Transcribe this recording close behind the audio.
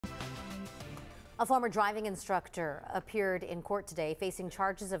A former driving instructor appeared in court today facing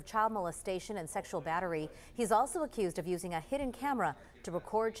charges of child molestation and sexual battery. He's also accused of using a hidden camera to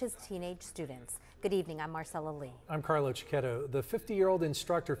record his teenage students. Good evening, I'm Marcella Lee. I'm Carlo Cicchetto. The 50-year-old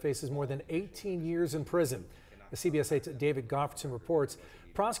instructor faces more than 18 years in prison. The CBS 8's David Goffredson reports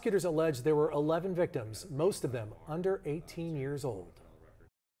prosecutors allege there were 11 victims, most of them under 18 years old.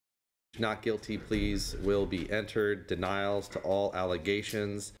 Not guilty pleas will be entered, denials to all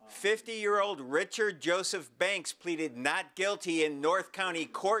allegations. 50-year-old Richard Joseph Banks pleaded not guilty in North County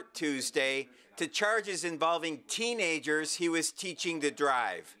Court Tuesday to charges involving teenagers he was teaching to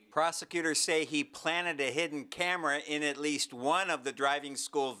drive. Prosecutors say he planted a hidden camera in at least one of the driving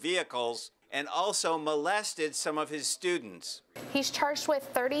school vehicles and also molested some of his students. He's charged with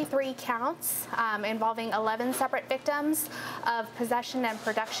 33 counts involving 11 separate victims of possession and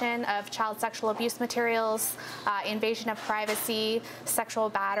production of child sexual abuse materials, invasion of privacy, sexual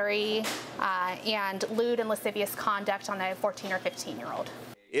battery, and lewd and lascivious conduct on a 14 or 15-year-old.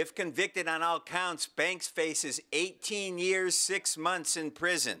 If convicted on all counts, Banks faces 18 years, 6 months in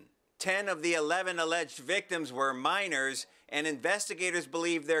prison. 10 of the 11 alleged victims were minors, and investigators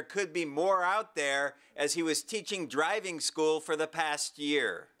believe there could be more out there as he was teaching driving school for the past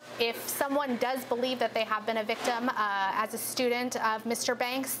year. If someone does believe that they have been a victim as a student of Mr.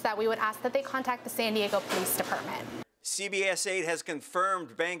 Banks, that we would ask that they contact the San Diego Police Department. CBS 8 has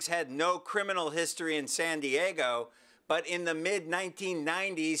confirmed Banks had no criminal history in San Diego, but in the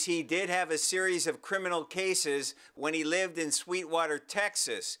mid-1990s, he did have a series of criminal cases when he lived in Sweetwater,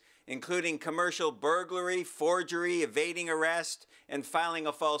 Texas, including commercial burglary, forgery, evading arrest, and filing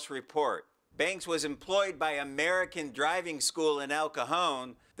a false report. Banks was employed by American Driving School in El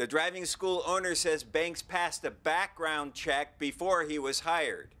Cajon. The driving school owner says Banks passed a background check before he was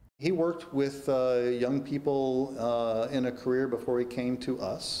hired. He worked with young people in a career before he came to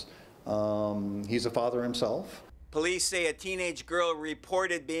us. He's a father himself. Police say a teenage girl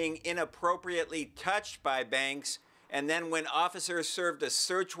reported being inappropriately touched by Banks, and then when officers served a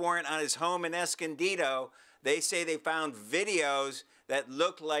search warrant on his home in Escondido, they say they found videos that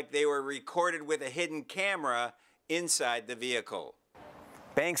looked like they were recorded with a hidden camera inside the vehicle.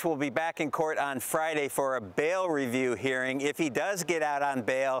 Banks will be back in court on Friday for a bail review hearing. If he does get out on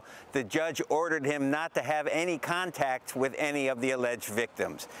bail, the judge ordered him not to have any contact with any of the alleged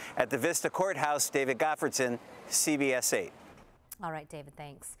victims. At the Vista Courthouse, David Goffredson, CBS 8. All right, David,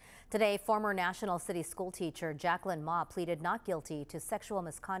 thanks. Today, former National City school teacher Jacqueline Ma pleaded not guilty to sexual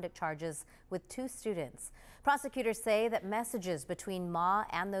misconduct charges with 2 students. Prosecutors say that messages between Ma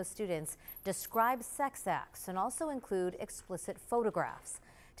and those students describe sex acts and also include explicit photographs.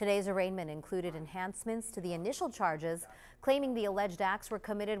 Today's arraignment included enhancements to the initial charges, claiming the alleged acts were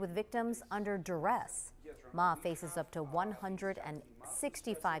committed with victims under duress. Ma faces up to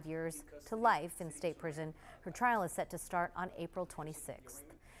 165 years to life in state prison. Her trial is set to start on April 26th.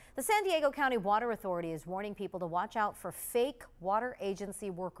 The San Diego County Water Authority is warning people to watch out for fake water agency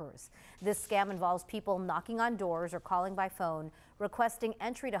workers. This scam involves people knocking on doors or calling by phone, requesting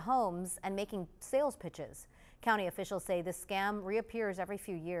entry to homes and making sales pitches. County officials say this scam reappears every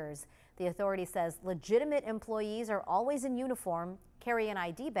few years. The authority says legitimate employees are always in uniform, carry an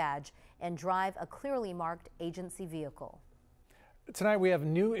ID badge, and drive a clearly marked agency vehicle. Tonight we have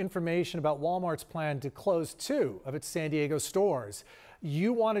new information about Walmart's plan to close 2 of its San Diego stores.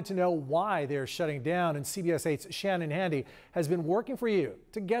 You wanted to know why they're shutting down, and CBS 8's Shannon Handy has been working for you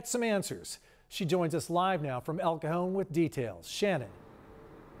to get some answers. She joins us live now from El Cajon with details. Shannon.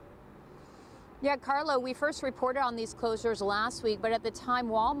 Yeah, Carlo, we first reported on these closures last week, but at the time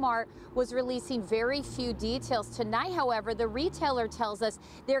Walmart was releasing very few details. Tonight, however, the retailer tells us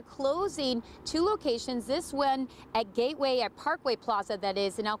they're closing 2 locations, this one at Gateway at Parkway Plaza, that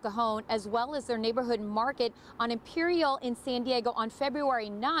is, in El Cajon, as well as their neighborhood market on Imperial in San Diego on February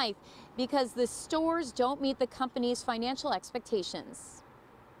 9th, because the stores don't meet the company's financial expectations.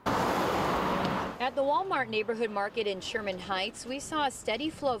 At the Walmart neighborhood market in Sherman Heights, we saw a steady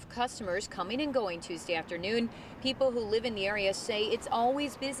flow of customers coming and going Tuesday afternoon. People who live in the area say it's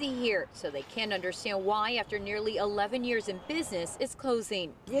always busy here, so they can't understand why, after nearly 11 years in business, it's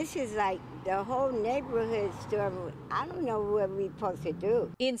closing. This is like the whole neighborhood store. I don't know what we're supposed to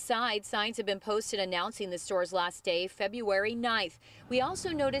do. Inside, signs have been posted announcing the store's last day, February 9th. We also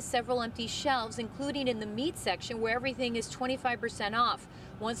noticed several empty shelves, including in the meat section where everything is 25% off.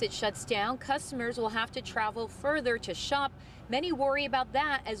 Once it shuts down, customers will have to travel further to shop. Many worry about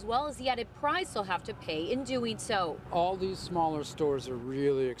that, as well as the added price they'll have to pay in doing so. All these smaller stores are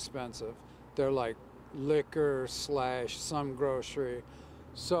really expensive. They're like liquor / some grocery.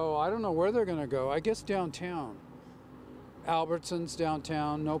 So I don't know where they're going to go. I guess downtown. Albertsons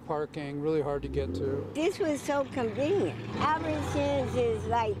downtown, no parking, really hard to get to. This was so convenient. Albertsons is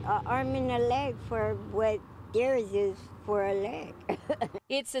like an arm and a leg for what theirs is for a leg.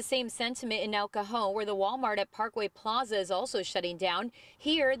 It's the same sentiment in El Cajon, where the Walmart at Parkway Plaza is also shutting down.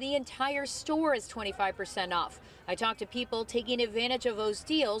 Here, the entire store is 25% off. I talked to people taking advantage of those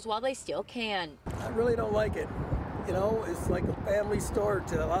deals while they still can. I really don't like it. You know, it's like a family store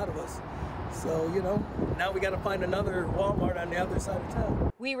to a lot of us. So, you know, now we got to find another Walmart on the other side of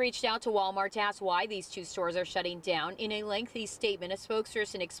town. We reached out to Walmart to ask why these two stores are shutting down. In a lengthy statement, a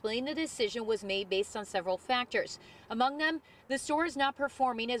spokesperson explained the decision was made based on several factors. Among them, the store is not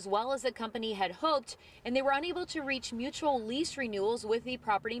performing as well as the company had hoped, and they were unable to reach mutual lease renewals with the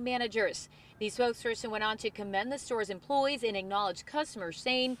property managers. The spokesperson went on to commend the store's employees and acknowledge customers,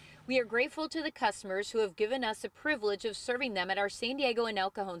 saying, "We are grateful to the customers who have given us the privilege of serving them at our San Diego and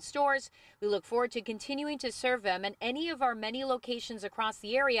El Cajon stores. We look forward to continuing to serve them at any of our many locations across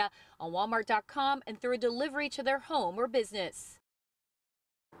the area on Walmart.com and through a delivery to their home or business."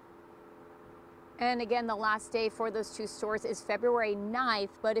 And again, the last day for those two stores is February 9th.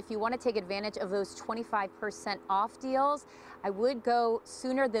 But if you want to take advantage of those 25% off deals, I would go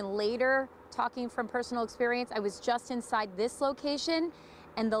sooner than later. Talking from personal experience, I was just inside this location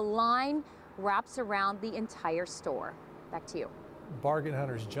and the line wraps around the entire store. Back to you. Bargain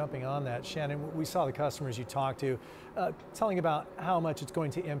hunters jumping on that. Shannon, we saw the customers you talked to telling about how much it's going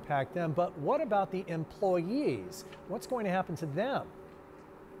to impact them. But what about the employees? What's going to happen to them?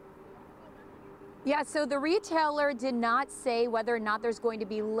 Yeah, so the retailer did not say whether or not there's going to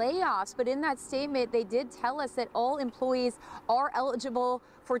be layoffs, but in that statement, they did tell us that all employees are eligible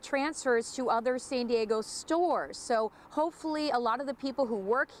for transfers to other San Diego stores. So hopefully a lot of the people who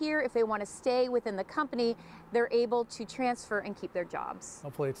work here, if they want to stay within the company, they're able to transfer and keep their jobs.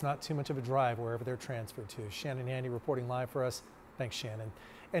 Hopefully it's not too much of a drive wherever they're transferred to. Shannon Handy reporting live for us. Thanks, Shannon.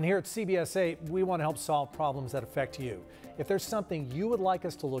 And here at CBS 8, we want to help solve problems that affect you. If there's something you would like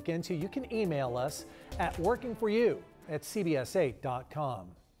us to look into, you can email us at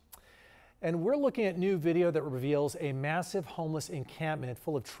workingforyou@cbs8.com. And we're looking at new video that reveals a massive homeless encampment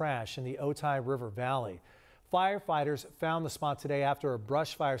full of trash in the Otay River Valley. Firefighters found the spot today after a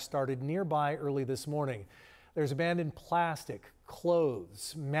brush fire started nearby early this morning. There's abandoned plastic,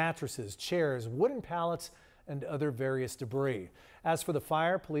 clothes, mattresses, chairs, wooden pallets, and other various debris. As for the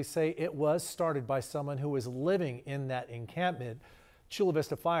fire, police say it was started by someone who was living in that encampment. Chula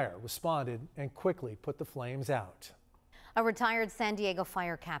Vista Fire responded and quickly put the flames out. A retired San Diego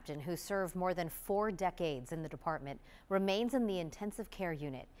fire captain who served more than 4 decades in the department remains in the intensive care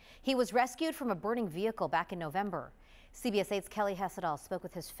unit. He was rescued from a burning vehicle back in November. CBS 8's Kelly Hessedal spoke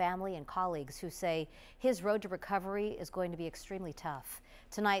with his family and colleagues who say his road to recovery is going to be extremely tough.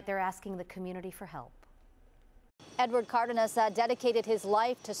 Tonight, they're asking the community for help. Edward Cardenas dedicated his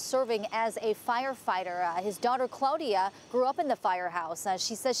life to serving as a firefighter. His daughter Claudia grew up in the firehouse.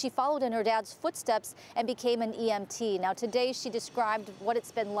 She says she followed in her dad's footsteps and became an EMT. Now today she described what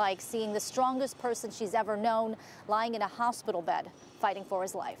it's been like seeing the strongest person she's ever known lying in a hospital bed fighting for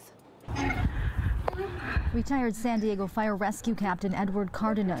his life. Retired San Diego Fire Rescue Captain Edward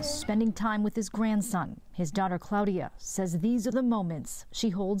Cardenas spending time with his grandson. His daughter Claudia says these are the moments she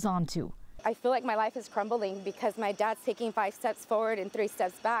holds on to. I feel like my life is crumbling because my dad's taking 5 steps forward and 3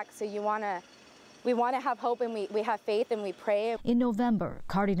 steps back. So we want to have hope and we have faith and we pray. In November,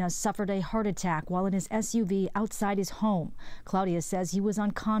 Cardenas suffered a heart attack while in his SUV outside his home. Claudia says he was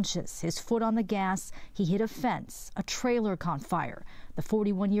unconscious, his foot on the gas. He hit a fence. A trailer caught fire. The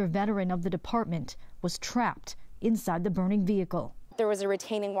 41-year veteran of the department was trapped inside the burning vehicle. There was a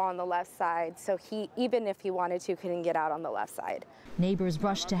retaining wall on the left side, so he, even if he wanted to, couldn't get out on the left side. Neighbors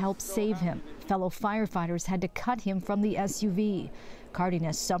rushed to help save him. Fellow firefighters had to cut him from the SUV.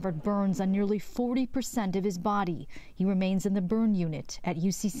 Cardenas suffered burns on nearly 40% of his body. He remains in the burn unit at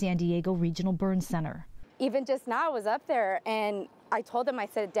UC San Diego Regional Burn Center. Even just now, I was up there and I told him, I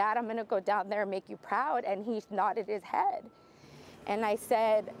said, "Dad, I'm going to go down there and make you proud." And he nodded his head. And I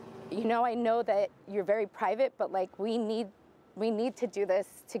said, "You know, I know that you're very private, but like we need to do this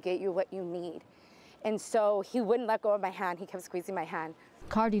to get you what you need." And so he wouldn't let go of my hand. He kept squeezing my hand.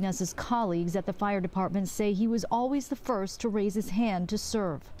 Cardenas's colleagues at the fire department say he was always the first to raise his hand to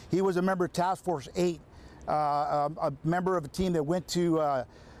serve. He was a member of Task Force 8, a member of a team that went to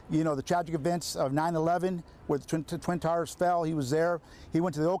the tragic events of 9/11 where the Twin Towers fell. He was there. He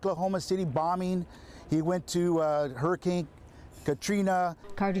went to the Oklahoma City bombing. He went to Hurricane Katrina.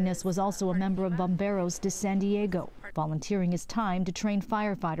 Cardenas was also a member of Bomberos de San Diego, volunteering his time to train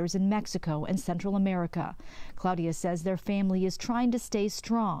firefighters in Mexico and Central America. Claudia says their family is trying to stay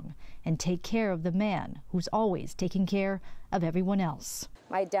strong and take care of the man who's always taking care of everyone else.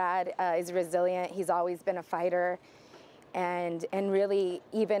 My dad is resilient. He's always been a fighter. And really,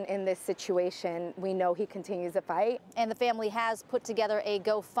 even in this situation, we know he continues to fight. And the family has put together a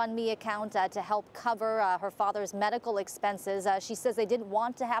GoFundMe account to help cover her father's medical expenses. She says they didn't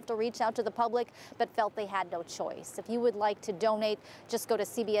want to have to reach out to the public, but felt they had no choice. If you would like to donate, just go to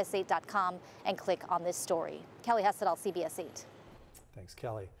CBS8.com and click on this story. Kelly Hessedal, CBS 8. Thanks,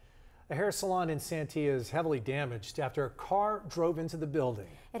 Kelly. A hair salon in Santee is heavily damaged after a car drove into the building.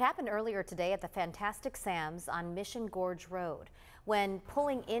 It happened earlier today at the Fantastic Sam's on Mission Gorge Road. When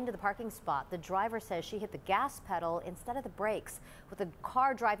pulling into the parking spot, the driver says she hit the gas pedal instead of the brakes, with the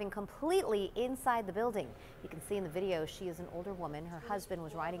car driving completely inside the building. You can see in the video she is an older woman. Her husband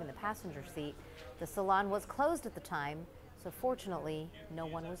was riding in the passenger seat. The salon was closed at the time, so fortunately no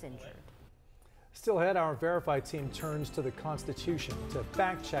one was injured. Still ahead, our Verified team turns to the Constitution to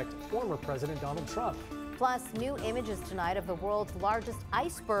fact-check former President Donald Trump. Plus, new images tonight of the world's largest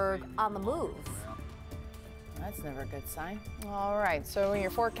iceberg on the move. That's never a good sign. All right, so in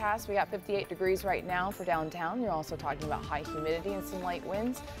your forecast, we got 58 degrees right now for downtown. You're also talking about high humidity and some light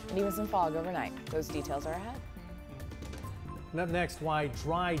winds and even some fog overnight. Those details are ahead. And up next, why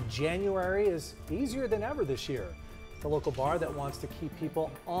dry January is easier than ever this year. The local bar that wants to keep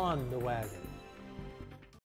people on the wagon.